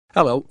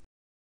Hello.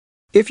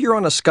 If you're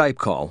on a Skype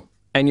call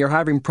and you're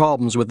having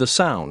problems with the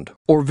sound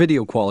or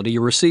video quality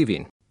you're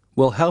receiving,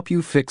 we'll help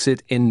you fix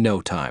it in no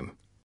time.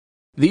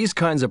 These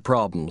kinds of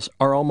problems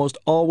are almost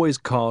always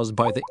caused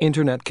by the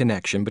internet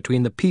connection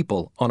between the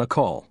people on a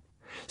call.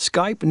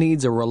 Skype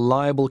needs a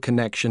reliable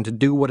connection to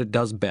do what it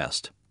does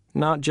best,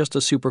 not just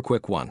a super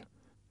quick one.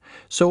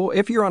 So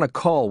if you're on a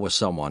call with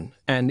someone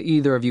and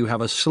either of you have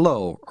a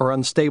slow or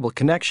unstable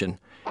connection,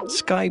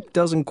 Skype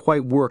doesn't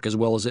quite work as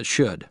well as it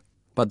should.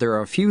 But there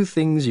are a few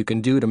things you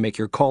can do to make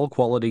your call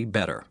quality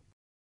better.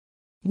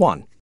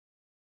 1.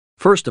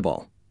 First of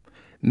all,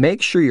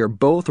 make sure you're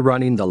both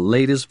running the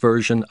latest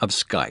version of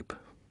Skype.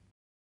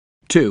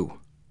 2.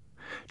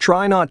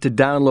 Try not to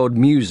download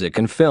music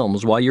and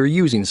films while you're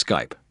using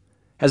Skype,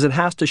 as it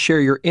has to share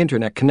your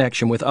internet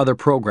connection with other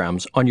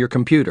programs on your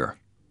computer.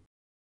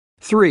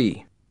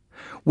 3.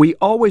 We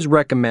always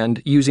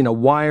recommend using a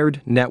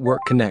wired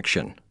network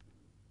connection.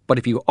 But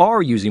if you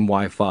are using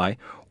Wi-Fi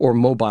or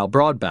mobile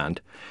broadband,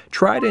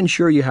 try to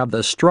ensure you have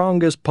the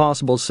strongest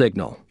possible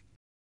signal.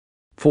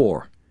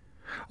 4.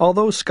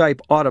 Although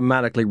Skype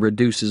automatically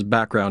reduces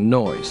background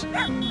noise,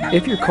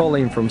 if you're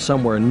calling from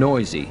somewhere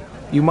noisy,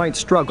 you might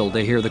struggle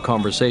to hear the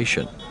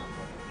conversation.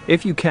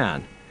 If you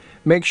can,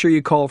 make sure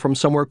you call from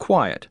somewhere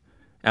quiet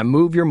and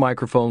move your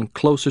microphone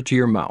closer to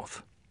your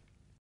mouth.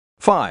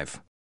 5.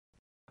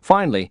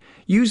 Finally,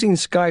 using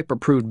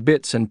Skype-approved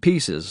bits and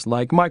pieces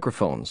like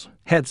microphones,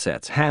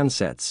 headsets,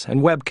 handsets, and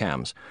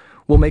webcams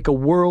will make a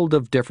world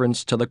of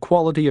difference to the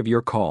quality of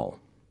your call.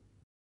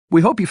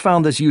 We hope you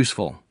found this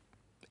useful.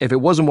 If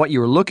it wasn't what you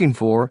were looking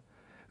for,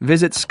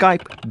 visit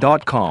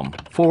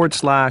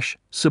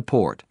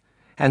skype.com/support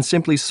and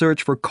simply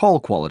search for call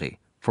quality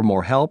for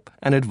more help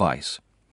and advice.